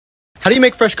How do you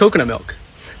make fresh coconut milk?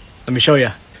 Let me show you.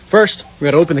 First, we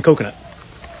gotta open the coconut.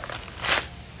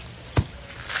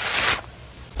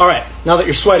 All right, now that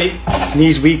you're sweaty,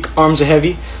 knees weak, arms are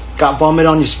heavy, got vomit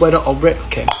on your sweater already,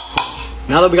 okay.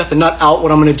 Now that we got the nut out,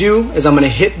 what I'm gonna do is I'm gonna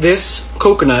hit this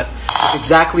coconut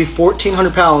exactly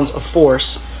 1,400 pounds of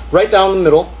force right down the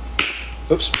middle.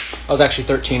 Oops, I was actually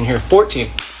 13 here, 14.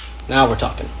 Now we're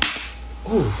talking.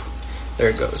 Ooh, there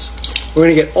it goes. We're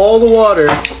gonna get all the water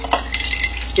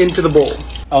into the bowl.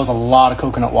 That was a lot of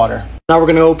coconut water. Now we're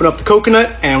gonna open up the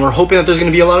coconut and we're hoping that there's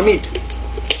gonna be a lot of meat.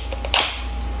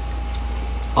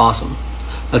 Awesome,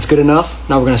 that's good enough.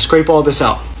 Now we're gonna scrape all this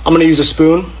out. I'm gonna use a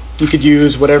spoon. You could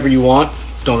use whatever you want,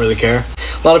 don't really care.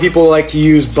 A lot of people like to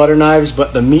use butter knives,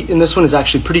 but the meat in this one is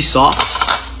actually pretty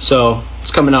soft, so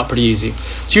it's coming out pretty easy.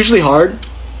 It's usually hard,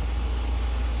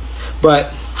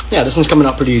 but yeah, this one's coming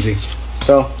out pretty easy.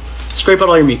 So scrape out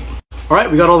all your meat. All right,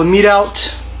 we got all the meat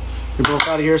out. We're both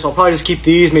out of here, so I'll probably just keep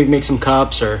these, maybe make some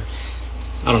cups or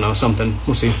I don't know, something,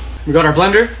 we'll see. We got our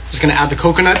blender, just gonna add the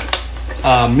coconut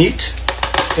meat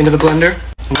into the blender.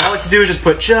 And what I like to do is just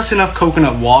put just enough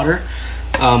coconut water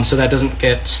so that doesn't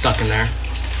get stuck in there.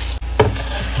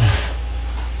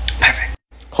 Perfect.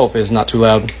 Hopefully it's not too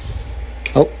loud.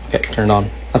 Oh, okay, turn it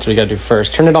on. That's what you gotta do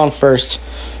first. Turn it on first.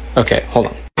 Okay, hold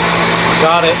on.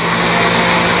 Got it.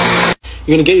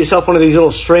 You're gonna get yourself one of these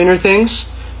little strainer things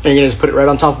and you're gonna just put it right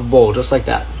on top of the bowl, just like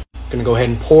that. Gonna go ahead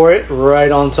and pour it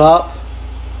right on top.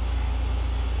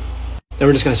 Then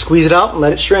we're just gonna squeeze it out and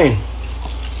let it strain.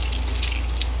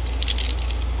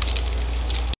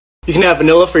 You can have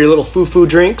vanilla for your little foo-foo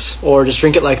drinks, or just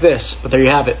drink it like this. But there you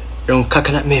have it, your own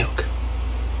coconut milk.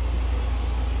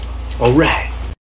 All right.